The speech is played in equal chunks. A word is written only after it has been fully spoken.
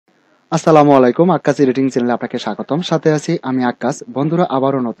আসসালামু আলাইকুম, আক্কাস এডিটিং চ্যানেলে আপনাকে স্বাগতম। সাথে আছি আমি আক্কাস। বন্ধুরা,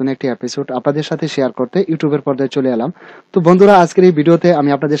 আবারও নতুন একটি এপিসোড আপনাদের সাথে শেয়ার করতে ইউটিউবের পর্দায় চলে এলাম। তো বন্ধুরা, আজকের এই ভিডিওতে আমি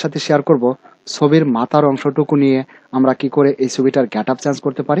আপনাদের সাথে শেয়ার করব ছবির মাথার অংশটুকু নিয়ে আমরা কি করে এই ছবিটার গেট আপ চেঞ্জ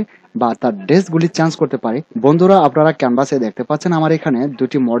করতে পারি বা তার ড্রেসগুলি চেঞ্জ করতে পারি। বন্ধুরা, আপনারা ক্যানভাসে দেখতে পাচ্ছেন আমার এখানে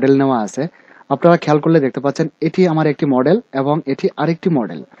দুটি মডেল নেওয়া আছে। আপনারা খেয়াল করলে দেখতে পাচ্ছেন এটি আমার একটি মডেল এবং এটি আরেকটি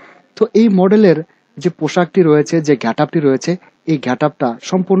মডেল। তো এই মডেলের যে পোশাকটি রয়েছে, যে গেট আপটি রয়েছে, এই গেট আপটা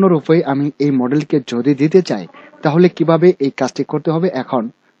সম্পূর্ণরূপেই আমি এই মডেলকে যদি দিতে চাই তাহলে কিভাবে এই কাজটি করতে হবে, এখন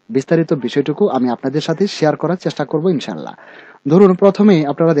বিস্তারিত বিষয়টুকু আমি আপনাদের সাথে শেয়ার করার চেষ্টা করব ইনশাল্লাহ। ধরুন, প্রথমেই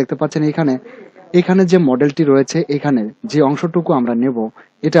আপনারা দেখতে পাচ্ছেন এখানে এখানে যে মডেলটি রয়েছে, এখানে যে অংশটুকু আমরা নেব,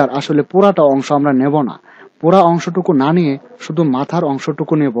 এটার আসলে পুরাটা অংশ আমরা নেব না। পুরা অংশটুকু না নিয়ে শুধু মাথার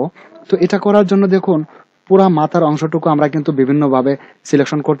অংশটুকু নেব। তো এটা করার জন্য দেখুন, পুরা মাথার অংশটুকু আমরা কিন্তু বিভিন্নভাবে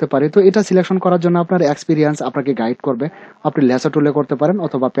সিলেকশন করতে পারি। তো এটা সিলেকশন করার জন্য আপনার এক্সপিরিয়েন্স আপনাকে গাইড করবে। আপনি লেসা টুলে করতে পারেন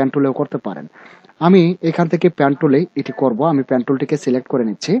অথবা প্যান টুলেও করতে পারেন। আমি এখান থেকে প্যান টুলেই এটি করব। আমি প্যান টুলটিকে সিলেক্ট করে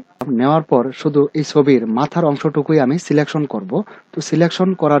নিচ্ছি। নেওয়ার পর শুধু এই ছবির মাথার অংশটুকুই আমি সিলেকশন করব। তো সিলেকশন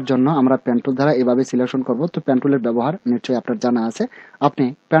করার জন্য আমরা প্যান টুল দ্বারা এভাবে সিলেকশন করব। তো প্যান টুলের ব্যবহার নিশ্চয়ই আপনার জানা আছে। আপনি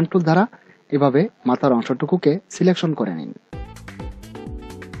প্যান টুল দ্বারা এভাবে মাথার অংশটুকুকে সিলেকশন করে নিন।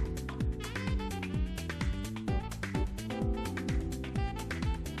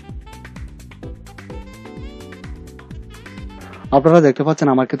 আপনারা দেখতে পাচ্ছেন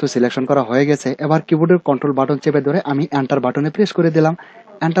আমার কিন্তু সিলেকশন করা হয়ে গেছে। এবার কিবোর্ডের কন্ট্রোল বাটন চেপে ধরে আমি এন্টার বাটনে প্রেস করে দিলাম।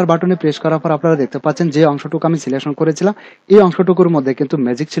 এন্টার বাটনে প্রেস করার পর আপনারা দেখতে পাচ্ছেন যে অংশটুকু আমি সিলেকশন করেছিলাম, এই অংশটুকুর মধ্যে কিন্তু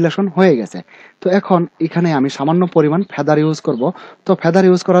ম্যাজিক সিলেকশন হয়ে গেছে। তো এখন এখানে আমি সামান্য পরিমাণ ফেদার ইউজ করব। তো ফেদার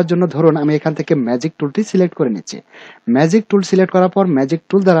ইউজ করার জন্য ধরুন আমি এখান থেকে ম্যাজিক টুলটি সিলেক্ট করে নিচ্ছি। ম্যাজিক টুল সিলেক্ট করার পর ম্যাজিক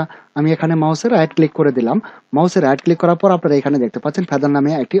টুল দ্বারা আমি এখানে মাউসে রাইট ক্লিক করে দিলাম। মাউসে রাইট ক্লিক করার পর আপনারা এখানে দেখতে পাচ্ছেন ফেদার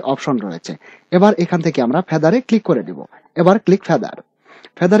নামে একটি অপশন রয়েছে। এবার এখান থেকে আমরা ফেদারে ক্লিক করে দিব। এবার ক্লিক ফেদার।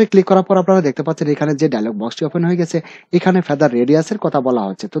 ফেদারে ক্লিক করার পর আপনারা দেখতে পাচ্ছেন এখানে যে ডায়লগ বক্সটি ওপেন হয়ে গেছে, এখানে ফেদার রেডিয়াসের কথা বলা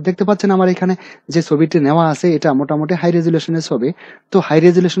হচ্ছে। তো দেখতে পাচ্ছেন আমার এখানে যে ছবিটি নেওয়া আছে এটা মোটামুটি হাই রেজুলেশনের ছবি। তো হাই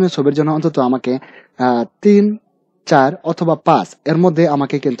রেজুলেশনের ছবির জন্য অন্তত আমাকে 3, 4 অথবা 5 এর মধ্যে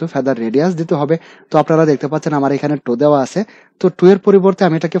আমাকে কিন্তু ফেদার রেডিয়াস দিতে হবে। তো আপনারা দেখতে পাচ্ছেন আমার এখানে 2 দেওয়া আছে। তো 2 এর পরিবর্তে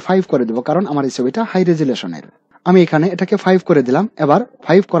আমি এটাকে 5 করে দেবো, কারণ আমার এই ছবিটা হাই রেজুলেশনের। আমি এখানে এটাকে 5 করে দিলাম। এবার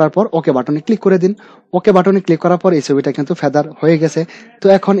 5 করার পর ওকে বাটনে ক্লিক করে দিন। ওকে বাটনে ক্লিক করার পর এই ছবিটা কিন্তু ফেদার হয়ে গেছে। তো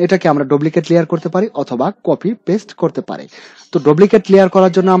এখন এটাকে আমরা ডুপ্লিকেট লেয়ার করতে পারি অথবা কপি পেস্ট করতে পারি। তো ডুপ্লিকেট লেয়ার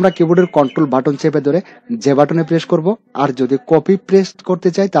করার জন্য আমরা কিবোর্ডের কন্ট্রোল বাটন চেপে ধরে যে বাটনে প্রেস করব, আর যদি কপি পেস্ট করতে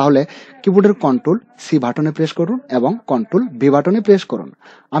চাই তাহলে কিবোর্ডের কন্ট্রোল সি বাটনে প্রেস করুন এবং কন্ট্রোল বি বাটনে প্রেস করুন।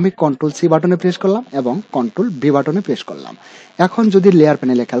 আমি কন্ট্রোল সি বাটনে প্রেস করলাম এবং কন্ট্রোল বি বাটনে প্রেস করলাম। এখন যদি লেয়ার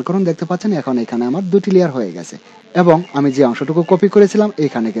প্যানেলে খেয়াল করুন, দেখতে পাচ্ছেন এখন এখানে আমার দুটি লেয়ার হয়ে গেছে এবং আমি যে অংশটুকু কপি করেছিলাম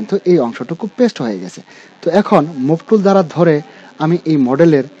এখানে কিন্তু এই অংশটুকু পেস্ট হয়ে গেছে। তো এখন মুভ টুল দ্বারা ধরে আমি এই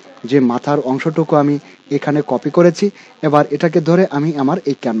মডেলের যে মাথার অংশটুকু আমি এখানে কপি করেছি, এবার এটাকে ধরে আমি আমার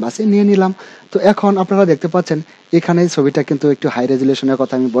এই ক্যানভাসে নিয়ে নিলাম। তো এখন আপনারা দেখতে পাচ্ছেন এখানে ছবিটা কিন্তু একটু হাই রেজুলেশনের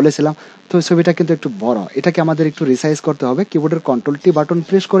কথা আমি বলেছিলাম। তো ছবিটা কিন্তু একটু বড়, এটাকে আমাদের একটু রিসাইজ করতে হবে। কিবোর্ডের কন্ট্রোল টি বাটন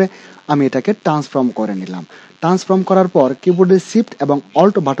প্রেস করে আমি এটাকে ট্রান্সফর্ম করে নিলাম। ট্রান্সফর্ম করার পর কিবোর্ডের শিফট এবং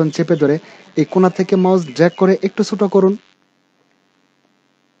অল্ট বাটন চেপে ধরে এই কোণা থেকে মাউস ড্র্যাগ করে একটু ছোট করুন।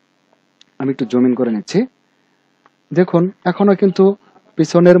 আমি একটু জুম ইন করে নিচ্ছি। দেখুন এখনো কিন্তু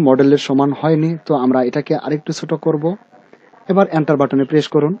পিছনের মডেলের সমান হয়নি, তো আমরা এটাকে আরেকটু ছোট করব। এবার এন্টার বাটনে প্রেস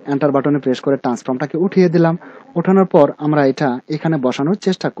করুন। এন্টার বাটনে প্রেস করে ট্রান্সফর্মটাকে উঠিয়ে দিলাম। ওঠানোর পর আমরা এটা এখানে বসানোর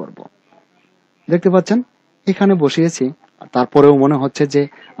চেষ্টা করব। দেখতে পাচ্ছেন এখানে বসিয়েছি, তারপরেও মনে হচ্ছে যে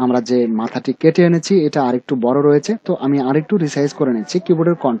আমরা যে মাথাটি কেটে এনেছি এটা আরেকটু বড় রয়েছে। তো আমি আরেকটু রিসাইজ করে নিচ্ছি।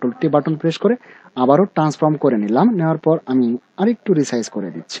 কিবোর্ডের কন্ট্রোল টি বাটন প্রেস করে আবারও ট্রান্সফর্ম করে নিলাম। নেওয়ার পর আমি আরেকটু রিসাইজ করে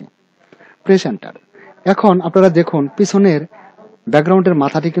দিচ্ছি। Press enter. এখন আপনারা দেখুন পিছনের ব্যাকগ্রাউন্ডের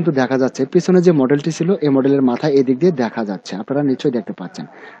মাথাটি কিন্তু দেখা যাচ্ছে। পিছনে যে মডেলটি ছিল এই মডেলের মাথা এদিক দিয়ে দেখা যাচ্ছে, আপনারা নিশ্চয়ই দেখতে পাচ্ছেন।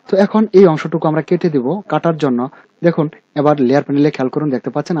 তো এখন এই অংশটুকু আমরা কেটে দিব। কাটার জন্য দেখুন এবার লেয়ার প্যানেলে খেয়াল করুন, দেখতে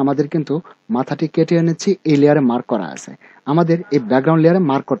পাচ্ছেন আমাদের কিন্তু মাথাটি কেটে এনেছি, এই লেয়ারে মার্ক করা আছে। আমাদের এই ব্যাকগ্রাউন্ড লেয়ারে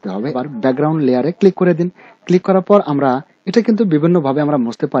মার্ক করতে হবে। এবার ব্যাকগ্রাউন্ড লেয়ারে ক্লিক করে দিন। ক্লিক করার পর আমরা এটা কিন্তু বিভিন্নভাবে আমরা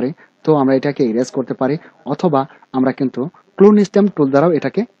মুছতে পারি। তো আমরা এটাকে ইরেজ করতে পারি অথবা আমরা কিন্তু ক্লোন স্ট্যাম্প টুল দ্বারাও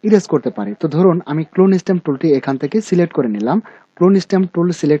এটাকে ইরেজ করতে পারি। তো ধরুন আমি ক্লোন স্ট্যাম্প টুলটি এখান থেকে সিলেক্ট করে নিলাম। ক্লোন স্ট্যাম্প টুল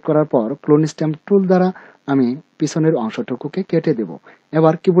সিলেক্ট করার পর ক্লোন স্ট্যাম্প টুল দ্বারা আমি পিছনের অংশটুকুকে কেটে দেব।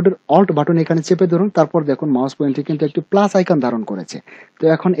 এবার কিবোর্ডের অল্ট বাটন এখানে চেপে ধরুন, তারপর দেখুন মাউস পয়েন্টটি কিন্তু একটি প্লাস আইকন ধারণ করেছে। তো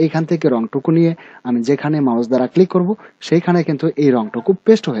এখন এইখান থেকে রংটুকু নিয়ে আমি যেখানে মাউস দ্বারা ক্লিক করব সেইখানে কিন্তু এই রংটুকু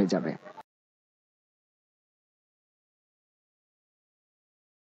পেস্ট হয়ে যাবে।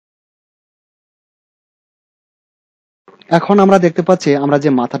 এখন আমরা দেখতে পাচ্ছি আমরা যে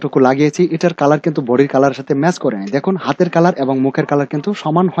মাথাটুকু লাগিয়েছি এটার কালার কিন্তু বডির কালারের সাথে ম্যাচ করে নেই। দেখুন হাতের কালার এবং মুখের কালার কিন্তু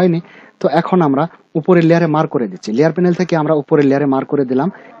সমান হয়নি। তো এখন আমরা উপরের লেয়ারে মার্ক করে দিচ্ছি। লেয়ার প্যানেল থেকে আমরা উপরের লেয়ারে মার্ক করে দিলাম।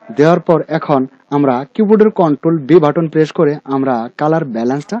 দেওয়ার পর এখন আমরা কিবোর্ডের কন্ট্রোল বি বাটন প্রেস করে আমরা কালার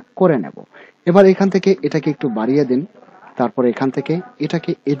ব্যালেন্সটা করে নেব। এবার এখান থেকে এটাকে একটু বাড়িয়ে দিন, তারপর এখান থেকে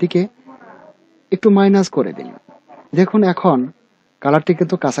এটাকে এদিকে একটু মাইনাস করে দিন। দেখুন এখন কালারটি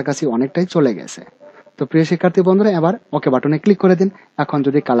কিন্তু কাছাকাছি অনেকটাই চলে গেছে। তো প্রিয় শিক্ষার্থী বন্ধুরা, এবার ওকে বাটনে ক্লিক করে দিন। এখন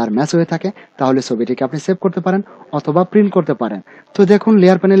যদি কালার ম্যাচ হয়ে থাকে তাহলে ছবিটিকে আপনি সেভ করতে পারেন অথবা প্রিন্ট করতে পারেন। তো দেখুন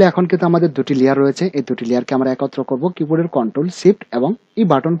লেয়ার প্যানেলে এখন কিন্তু আমাদের দুটি লেয়ার রয়েছে। এই দুটি লেয়ারকে আমরা একত্র করব কিবোর্ডের কন্ট্রোল শিফট এবং ই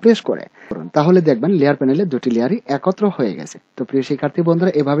বাটন প্রেস করে। তাহলে দেখবেন লেয়ার প্যানেলে দুটি লেয়ারই একত্র হয়ে গেছে। তো প্রিয় শিক্ষার্থী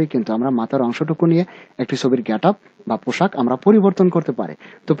বন্ধুরা, এভাবেই কিন্তু আমরা মাথার অংশটুকু নিয়ে একটি ছবির গেটআপ বা পোশাক আমরা পরিবর্তন করতে পারি।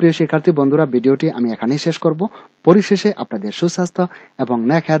 তো প্রিয় শিক্ষার্থী বন্ধুরা, ভিডিওটি আমি এখানেই শেষ করব। পরিশেষে আপনাদের সুস্বাস্থ্য এবং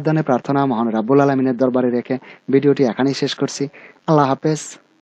নেক হায়াত দানের প্রার্থনা মহান রাব্বুল আলামিনের দরবারে রেখে ভিডিওটি এখানেই শেষ করছি। আল্লাহ হাফেজ।